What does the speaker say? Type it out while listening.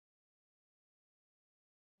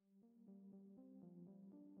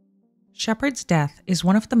Shepard's death is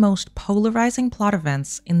one of the most polarizing plot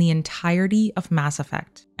events in the entirety of Mass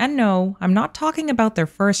Effect. And no, I'm not talking about their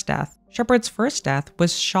first death. Shepard's first death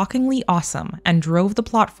was shockingly awesome and drove the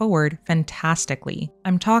plot forward fantastically.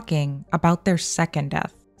 I'm talking about their second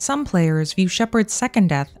death. Some players view Shepard's second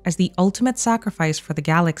death as the ultimate sacrifice for the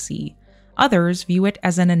galaxy. Others view it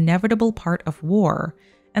as an inevitable part of war,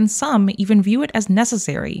 and some even view it as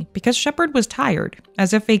necessary because Shepard was tired,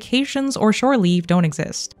 as if vacations or shore leave don't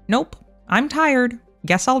exist. Nope, I'm tired.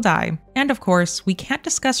 Guess I'll die. And of course, we can't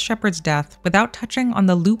discuss Shepard's death without touching on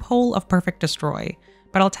the loophole of Perfect Destroy,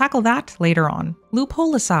 but I'll tackle that later on.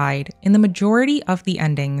 Loophole aside, in the majority of the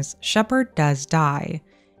endings, Shepard does die.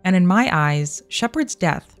 And in my eyes, Shepard's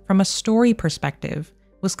death, from a story perspective,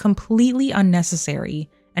 was completely unnecessary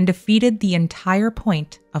and defeated the entire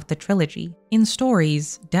point of the trilogy. In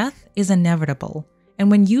stories, death is inevitable, and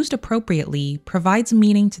when used appropriately, provides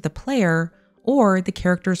meaning to the player or the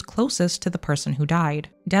characters closest to the person who died.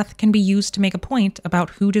 Death can be used to make a point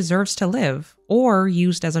about who deserves to live, or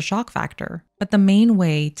used as a shock factor. But the main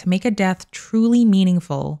way to make a death truly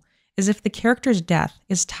meaningful is if the character's death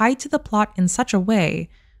is tied to the plot in such a way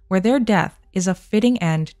where their death is a fitting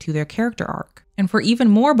end to their character arc. And for even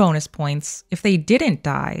more bonus points, if they didn't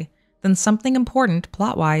die, then something important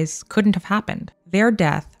plot-wise couldn't have happened. Their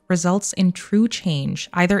death results in true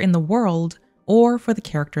change either in the world or for the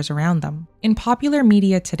characters around them. In popular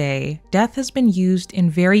media today, death has been used in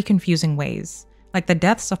very confusing ways, like the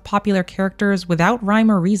deaths of popular characters without rhyme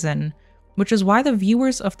or reason, which is why the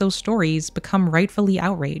viewers of those stories become rightfully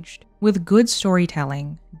outraged. With good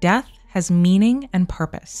storytelling, death has meaning and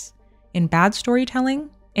purpose. In bad storytelling,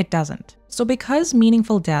 it doesn't. So because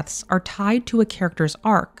meaningful deaths are tied to a character's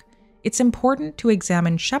arc, it's important to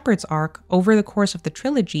examine Shepard's arc over the course of the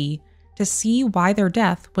trilogy to see why their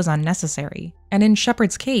death was unnecessary. And in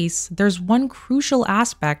Shepard's case, there's one crucial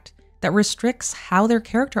aspect that restricts how their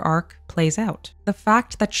character arc plays out. The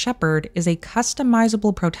fact that Shepard is a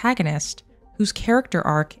customizable protagonist whose character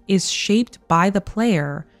arc is shaped by the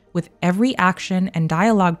player with every action and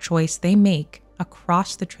dialogue choice they make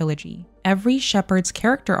across the trilogy. Every Shepard's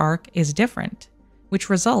character arc is different, which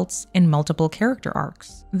results in multiple character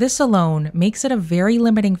arcs. This alone makes it a very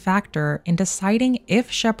limiting factor in deciding if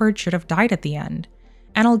Shepard should have died at the end,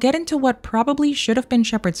 and I'll get into what probably should have been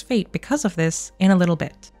Shepard's fate because of this in a little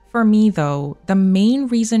bit. For me though, the main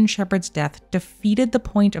reason Shepard's death defeated the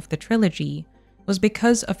point of the trilogy was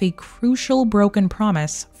because of a crucial broken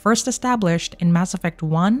promise first established in Mass Effect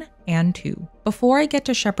 1 and 2. Before I get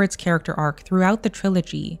to Shepard's character arc throughout the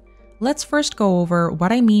trilogy, let's first go over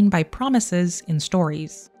what I mean by promises in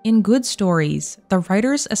stories. In good stories, the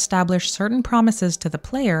writers establish certain promises to the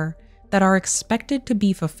player that are expected to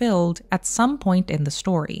be fulfilled at some point in the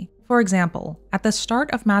story. For example, at the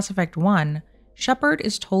start of Mass Effect 1, Shepard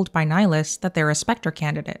is told by Nihilus that they're a Spectre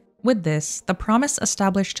candidate. With this, the promise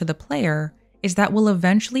established to the player is that we'll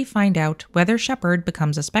eventually find out whether Shepard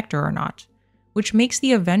becomes a Spectre or not, which makes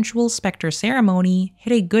the eventual Spectre ceremony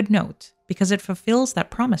hit a good note because it fulfills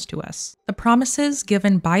that promise to us. The promises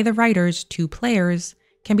given by the writers to players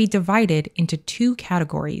can be divided into two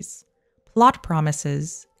categories: plot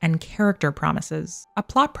promises and character promises. A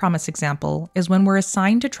plot promise example is when we're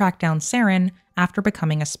assigned to track down Saren after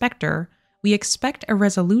becoming a Spectre. We expect a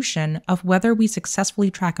resolution of whether we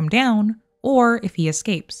successfully track him down or if he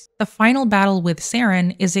escapes. The final battle with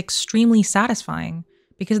Saren is extremely satisfying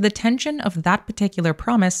because the tension of that particular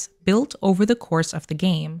promise built over the course of the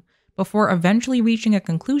game, before eventually reaching a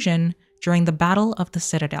conclusion during the Battle of the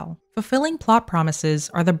Citadel. Fulfilling plot promises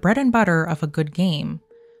are the bread and butter of a good game,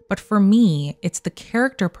 but for me, it's the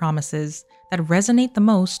character promises that resonate the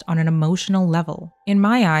most on an emotional level. In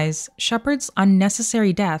my eyes, Shepard's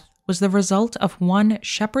unnecessary death was the result of one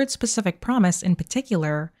Shepard-specific promise in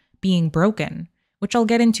particular being broken, which I'll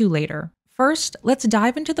get into later. First, let's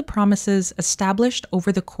dive into the promises established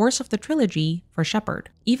over the course of the trilogy for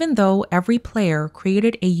Shepard. Even though every player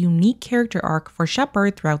created a unique character arc for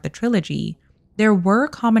Shepard throughout the trilogy, there were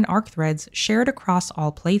common arc threads shared across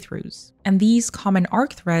all playthroughs. And these common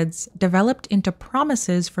arc threads developed into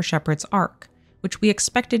promises for Shepard's arc, which we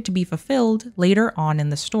expected to be fulfilled later on in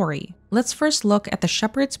the story. Let's first look at the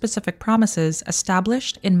Shepard-specific promises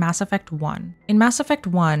established in Mass Effect 1. In Mass Effect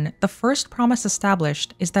 1, the first promise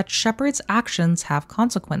established is that Shepard's actions have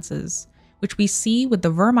consequences, which we see with the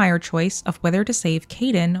Vermeer choice of whether to save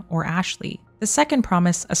Kaidan or Ashley. The second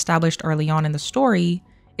promise established early on in the story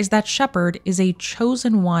is that Shepard is a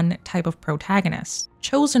chosen one type of protagonist.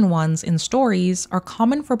 Chosen ones in stories are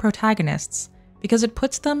common for protagonists because it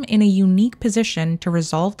puts them in a unique position to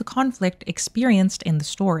resolve the conflict experienced in the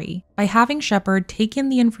story. By having Shepard take in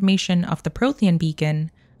the information of the Prothean beacon,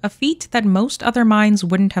 a feat that most other mines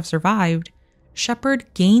wouldn't have survived, Shepard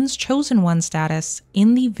gains Chosen One status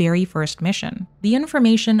in the very first mission. The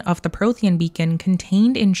information of the Prothean beacon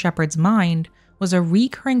contained in Shepard's mind was a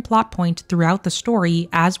recurring plot point throughout the story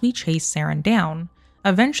as we chase Saren down,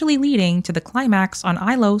 eventually leading to the climax on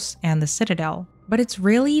Ilos and the Citadel. But it's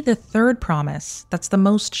really the third promise that's the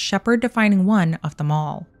most Shepard-defining one of them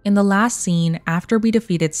all. In the last scene after we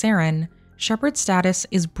defeated Saren, Shepard's status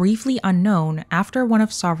is briefly unknown after one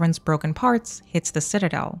of Sovereign's broken parts hits the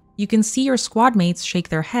Citadel. You can see your squad mates shake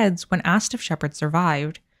their heads when asked if Shepard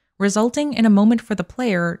survived, resulting in a moment for the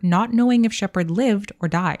player not knowing if Shepard lived or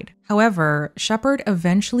died. However, Shepard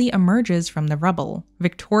eventually emerges from the rubble,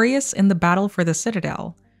 victorious in the battle for the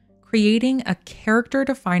Citadel, creating a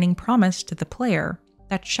character-defining promise to the player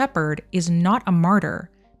that Shepard is not a martyr,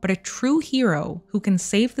 but a true hero who can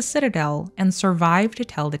save the Citadel and survive to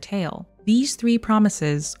tell the tale. These three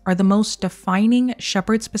promises are the most defining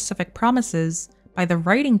Shepard-specific promises by the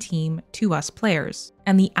writing team to us players.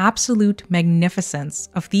 And the absolute magnificence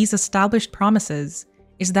of these established promises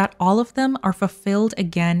is that all of them are fulfilled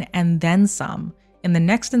again and then some in the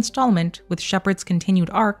next installment with Shepard's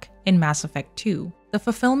continued arc in Mass Effect 2. The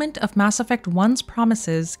fulfillment of Mass Effect 1's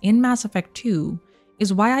promises in Mass Effect 2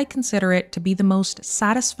 is why I consider it to be the most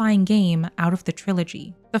satisfying game out of the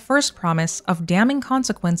trilogy. The first promise of damning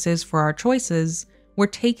consequences for our choices were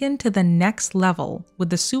taken to the next level with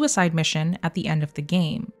the suicide mission at the end of the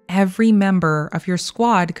game. Every member of your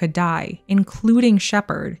squad could die, including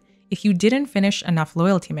Shepard, if you didn't finish enough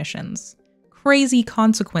loyalty missions. Crazy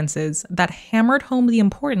consequences that hammered home the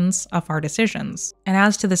importance of our decisions. And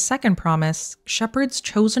as to the second promise, Shepard's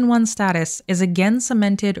Chosen One status is again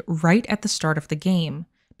cemented right at the start of the game,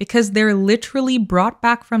 because they're literally brought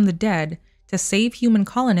back from the dead to save human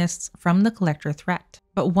colonists from the Collector threat.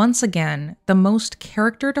 But once again, the most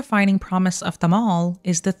character-defining promise of them all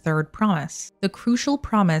is the third promise. The crucial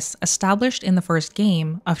promise established in the first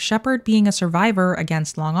game of Shepard being a survivor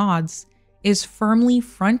against long odds is firmly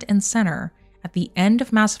front and center at the end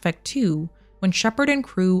of Mass Effect 2 when Shepard and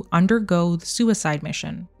crew undergo the suicide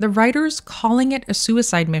mission. The writers calling it a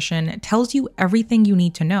suicide mission tells you everything you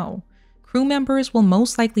need to know. Crew members will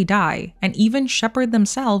most likely die, and even Shepard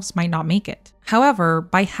themselves might not make it. However,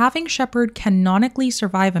 by having Shepard canonically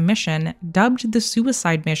survive a mission dubbed the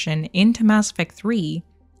suicide mission into Mass Effect 3,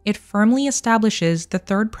 it firmly establishes the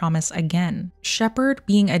third promise again. Shepard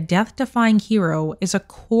being a death-defying hero is a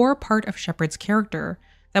core part of Shepard's character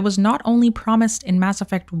that was not only promised in Mass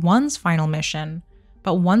Effect 1's final mission,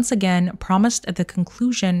 but once again promised at the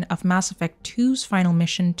conclusion of Mass Effect 2's final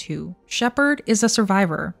mission too. Shepard is a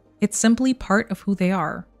survivor. It's simply part of who they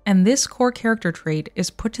are. And this core character trait is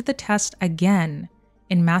put to the test again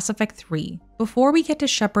in Mass Effect 3. Before we get to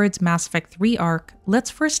Shepard's Mass Effect 3 arc, let's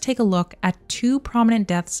first take a look at two prominent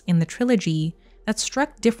deaths in the trilogy that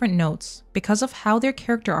struck different notes because of how their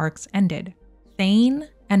character arcs ended. Thane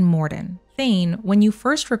and Mordin. Thane, when you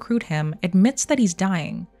first recruit him, admits that he's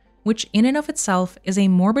dying, which in and of itself is a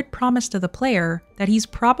morbid promise to the player that he's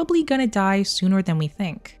probably gonna die sooner than we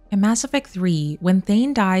think. In Mass Effect 3, when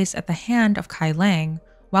Thane dies at the hand of Kai Lang,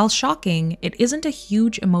 while shocking, it isn't a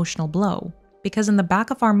huge emotional blow, because in the back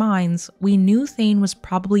of our minds, we knew Thane was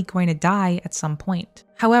probably going to die at some point.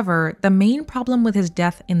 However, the main problem with his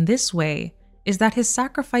death in this way is that his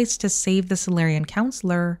sacrifice to save the Solarian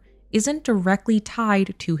Counselor isn't directly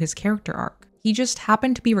tied to his character arc. He just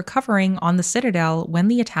happened to be recovering on the Citadel when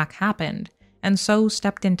the attack happened, and so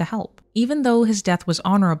stepped in to help. Even though his death was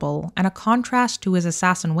honorable and a contrast to his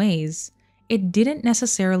assassin ways, it didn't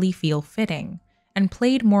necessarily feel fitting, and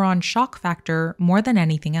played more on shock factor more than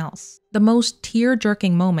anything else. The most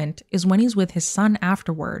tear-jerking moment is when he's with his son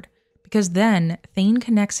afterward, because then Thane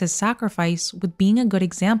connects his sacrifice with being a good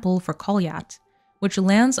example for Kolyat, which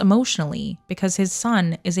lands emotionally because his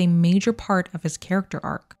son is a major part of his character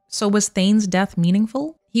arc. So was Thane's death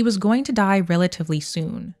meaningful? He was going to die relatively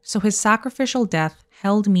soon, so his sacrificial death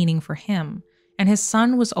held meaning for him, and his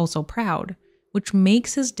son was also proud, which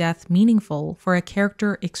makes his death meaningful for a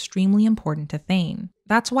character extremely important to Thane.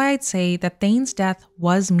 That's why I'd say that Thane's death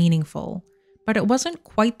was meaningful, but it wasn't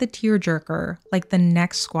quite the tearjerker like the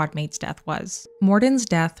next squad mate's death was. Mordin's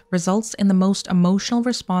death results in the most emotional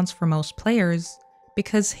response for most players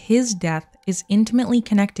because his death is intimately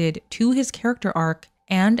connected to his character arc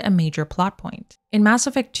and a major plot point. In Mass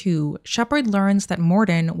Effect 2, Shepard learns that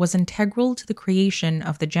Mordin was integral to the creation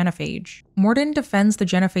of the Genophage. Mordin defends the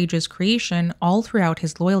Genophage's creation all throughout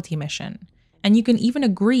his loyalty mission, and you can even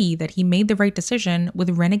agree that he made the right decision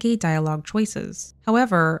with renegade dialogue choices.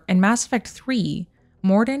 However, in Mass Effect 3,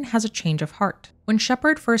 Mordin has a change of heart. When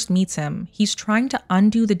Shepard first meets him, he's trying to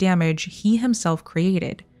undo the damage he himself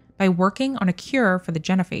created, by working on a cure for the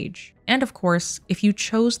genophage. And of course, if you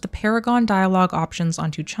chose the Paragon dialogue options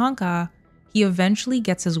on Tuchanka, he eventually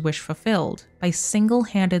gets his wish fulfilled by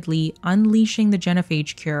single-handedly unleashing the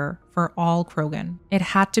genophage cure for all Krogan. It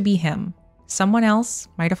had to be him. Someone else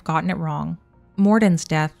might have gotten it wrong. Mordin's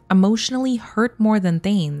death emotionally hurt more than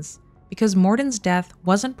Thane's, because Mordin's death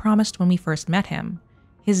wasn't promised when we first met him.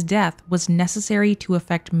 His death was necessary to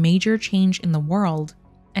effect major change in the world,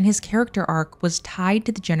 and his character arc was tied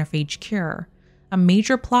to the genophage cure, a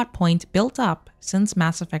major plot point built up since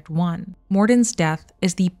Mass Effect 1. Mordin's death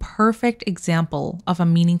is the perfect example of a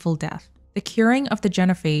meaningful death. The curing of the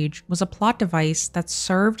genophage was a plot device that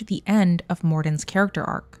served the end of Mordin's character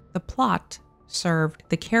arc. The plot served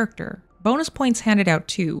the character. Bonus points handed out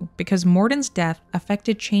too, because Mordin's death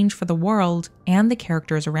affected change for the world and the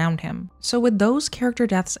characters around him. So with those character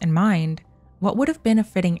deaths in mind, what would have been a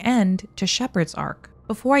fitting end to Shepard's arc?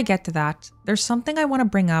 Before I get to that, there's something I want to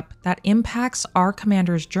bring up that impacts our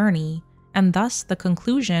commander's journey, and thus the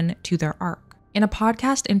conclusion to their arc. In a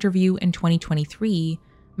podcast interview in 2023,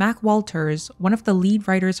 Mac Walters, one of the lead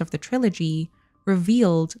writers of the trilogy,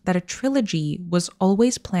 revealed that a trilogy was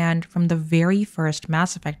always planned from the very first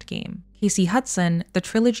Mass Effect game. Casey Hudson, the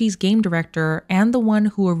trilogy's game director and the one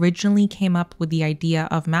who originally came up with the idea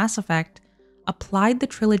of Mass Effect, applied the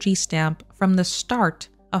trilogy stamp from the start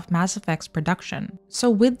of Mass Effect's production. So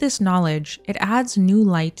with this knowledge, it adds new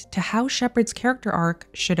light to how Shepard's character arc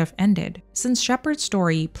should have ended. Since Shepard's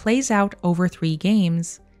story plays out over 3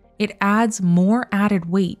 games, it adds more added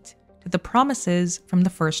weight to the promises from the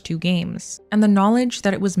first 2 games. And the knowledge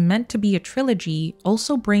that it was meant to be a trilogy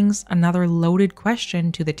also brings another loaded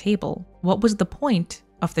question to the table. What was the point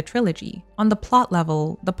of the trilogy? On the plot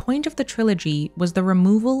level, the point of the trilogy was the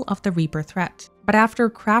removal of the Reaper threat. But after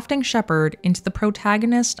crafting Shepard into the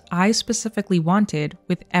protagonist I specifically wanted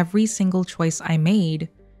with every single choice I made,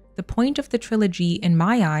 the point of the trilogy in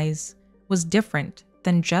my eyes was different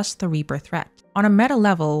than just the Reaper threat. On a meta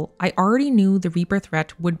level, I already knew the Reaper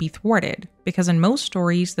threat would be thwarted, because in most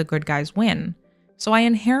stories the good guys win, so I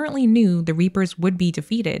inherently knew the Reapers would be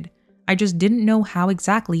defeated. I just didn't know how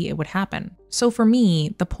exactly it would happen. So for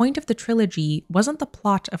me, the point of the trilogy wasn't the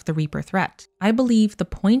plot of the Reaper threat. I believe the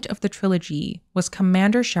point of the trilogy was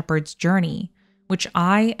Commander Shepard's journey, which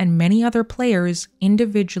I and many other players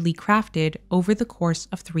individually crafted over the course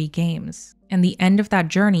of 3 games. And the end of that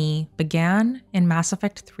journey began in Mass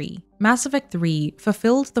Effect 3. Mass Effect 3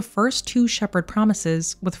 fulfilled the first 2 Shepard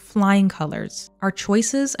promises with flying colors. Our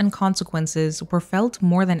choices and consequences were felt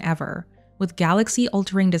more than ever, with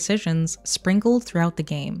galaxy-altering decisions sprinkled throughout the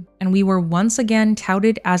game. And we were once again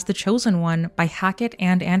touted as the chosen one by Hackett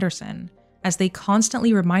and Anderson, as they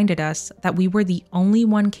constantly reminded us that we were the only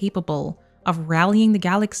one capable of rallying the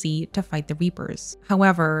galaxy to fight the Reapers.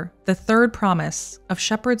 However, the third promise of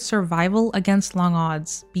Shepard's survival against long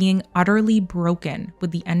odds being utterly broken with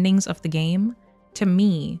the endings of the game, to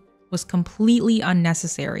me, was completely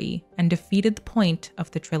unnecessary and defeated the point of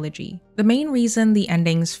the trilogy. The main reason the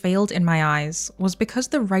endings failed in my eyes was because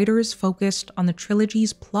the writers focused on the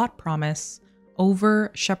trilogy's plot promise over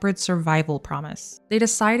Shepard's survival promise. They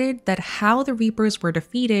decided that how the Reapers were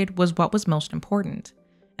defeated was what was most important,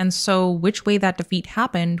 and so which way that defeat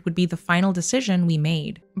happened would be the final decision we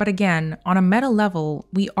made. But again, on a meta level,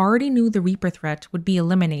 we already knew the Reaper threat would be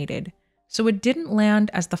eliminated, so it didn't land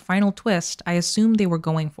as the final twist I assumed they were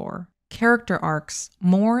going for. Character arcs,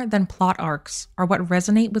 more than plot arcs, are what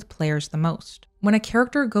resonate with players the most. When a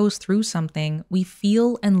character goes through something, we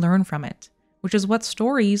feel and learn from it, which is what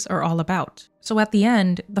stories are all about. So at the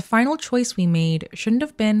end, the final choice we made shouldn't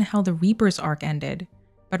have been how the Reaper's arc ended,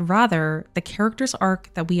 but rather the character's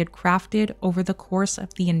arc that we had crafted over the course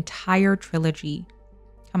of the entire trilogy.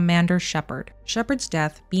 Commander Shepard. Shepard's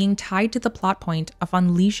death being tied to the plot point of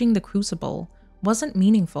unleashing the Crucible wasn't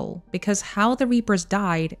meaningful because how the Reapers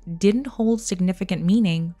died didn't hold significant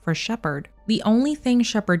meaning for Shepard. The only thing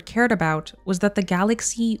Shepard cared about was that the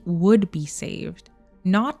galaxy would be saved,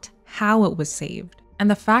 not how it was saved. And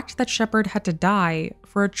the fact that Shepard had to die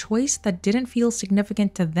for a choice that didn't feel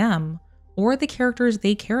significant to them or the characters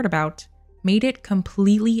they cared about made it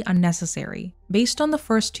completely unnecessary. Based on the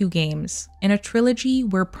first 2 games, in a trilogy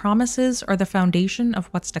where promises are the foundation of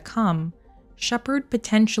what's to come, Shepard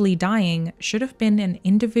potentially dying should have been an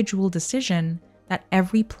individual decision that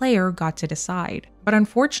every player got to decide. But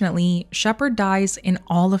unfortunately, Shepard dies in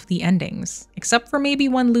all of the endings, except for maybe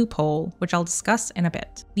one loophole, which I'll discuss in a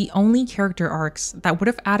bit. The only character arcs that would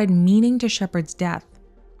have added meaning to Shepard's death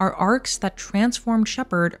are arcs that transformed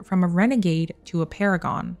Shepard from a renegade to a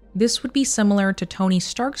paragon. This would be similar to Tony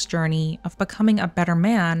Stark's journey of becoming a better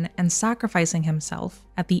man and sacrificing himself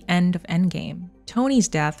at the end of Endgame. Tony's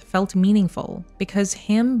death felt meaningful because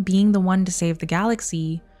him being the one to save the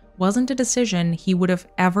galaxy wasn't a decision he would have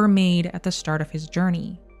ever made at the start of his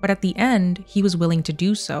journey. But at the end, he was willing to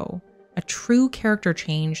do so, a true character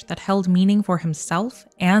change that held meaning for himself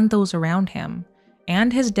and those around him,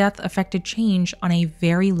 and his death affected change on a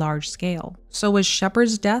very large scale. So was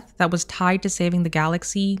Shepard's death that was tied to saving the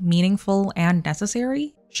galaxy meaningful and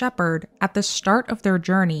necessary? Shepard, at the start of their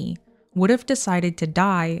journey, would have decided to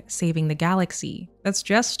die saving the galaxy. That's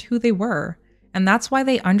just who they were, and that's why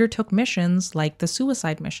they undertook missions like the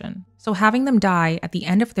suicide mission. So having them die at the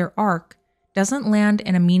end of their arc doesn't land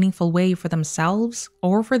in a meaningful way for themselves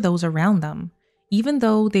or for those around them, even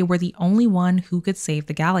though they were the only one who could save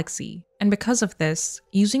the galaxy. And because of this,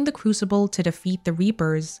 using the Crucible to defeat the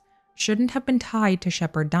Reapers shouldn't have been tied to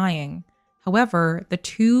Shepard dying. However, the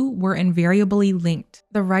two were invariably linked.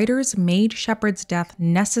 The writers made Shepard's death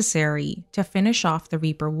necessary to finish off the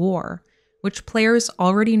Reaper War, which players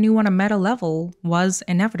already knew on a meta level was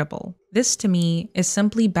inevitable. This to me is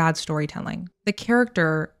simply bad storytelling. The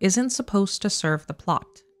character isn't supposed to serve the plot.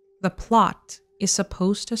 The plot is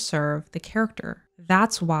supposed to serve the character.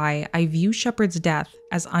 That's why I view Shepard's death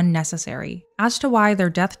as unnecessary. As to why their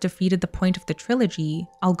death defeated the point of the trilogy,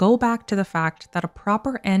 I'll go back to the fact that a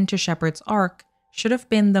proper end to Shepard's arc should have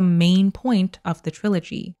been the main point of the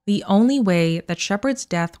trilogy. The only way that Shepard's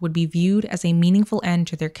death would be viewed as a meaningful end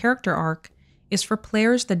to their character arc is for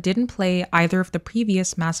players that didn't play either of the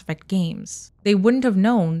previous Mass Effect games. They wouldn't have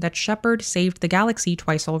known that Shepard saved the galaxy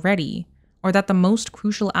twice already, or that the most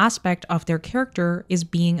crucial aspect of their character is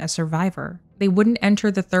being a survivor. They wouldn't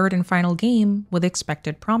enter the third and final game with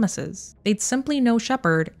expected promises. They'd simply know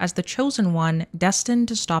Shepard as the chosen one destined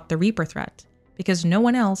to stop the Reaper threat, because no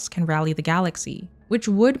one else can rally the galaxy, which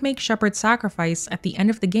would make Shepard's sacrifice at the end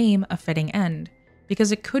of the game a fitting end,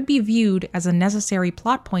 because it could be viewed as a necessary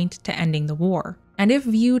plot point to ending the war. And if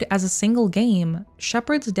viewed as a single game,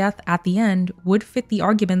 Shepard's death at the end would fit the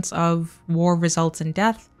arguments of war results in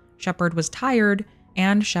death, Shepard was tired,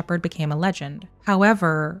 and Shepard became a legend.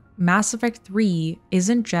 However, Mass Effect 3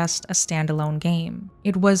 isn't just a standalone game.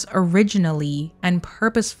 It was originally and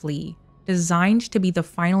purposefully designed to be the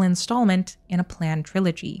final installment in a planned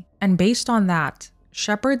trilogy. And based on that,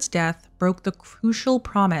 Shepard's death broke the crucial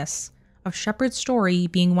promise of Shepard's story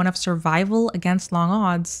being one of survival against long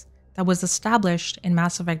odds that was established in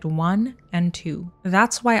Mass Effect 1 and 2.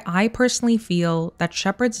 That's why I personally feel that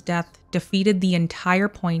Shepard's death defeated the entire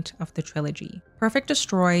point of the trilogy. Perfect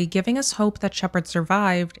Destroy giving us hope that Shepard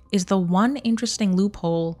survived is the one interesting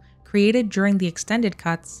loophole created during the extended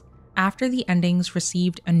cuts after the endings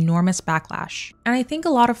received enormous backlash. And I think a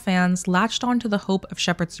lot of fans latched onto the hope of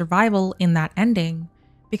Shepard's survival in that ending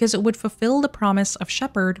because it would fulfill the promise of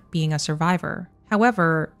Shepard being a survivor.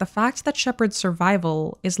 However, the fact that Shepard's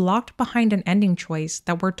survival is locked behind an ending choice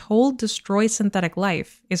that we're told destroys synthetic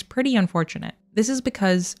life is pretty unfortunate. This is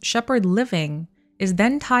because Shepard living is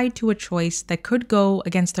then tied to a choice that could go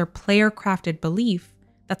against their player-crafted belief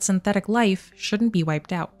that synthetic life shouldn't be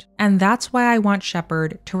wiped out. And that's why I want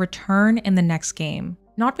Shepard to return in the next game.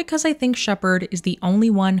 Not because I think Shepard is the only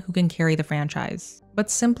one who can carry the franchise,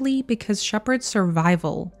 but simply because Shepard's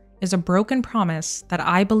survival is a broken promise that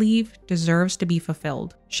I believe deserves to be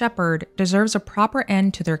fulfilled. Shepard deserves a proper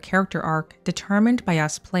end to their character arc determined by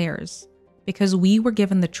us players, because we were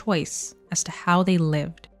given the choice as to how they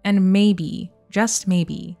lived. And maybe, just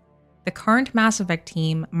maybe, the current Mass Effect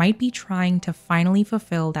team might be trying to finally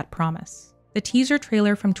fulfill that promise. The teaser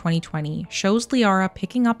trailer from 2020 shows Liara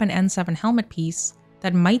picking up an N7 helmet piece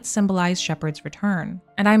that might symbolize Shepard's return.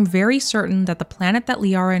 And I'm very certain that the planet that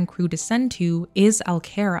Liara and crew descend to is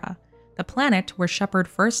Alkera, the planet where Shepard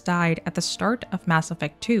first died at the start of Mass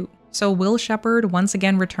Effect 2. So will Shepard once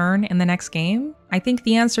again return in the next game? I think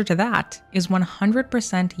the answer to that is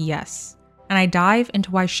 100% yes. And I dive into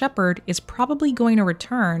why Shepard is probably going to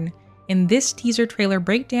return in this teaser trailer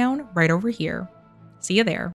breakdown right over here. See you there.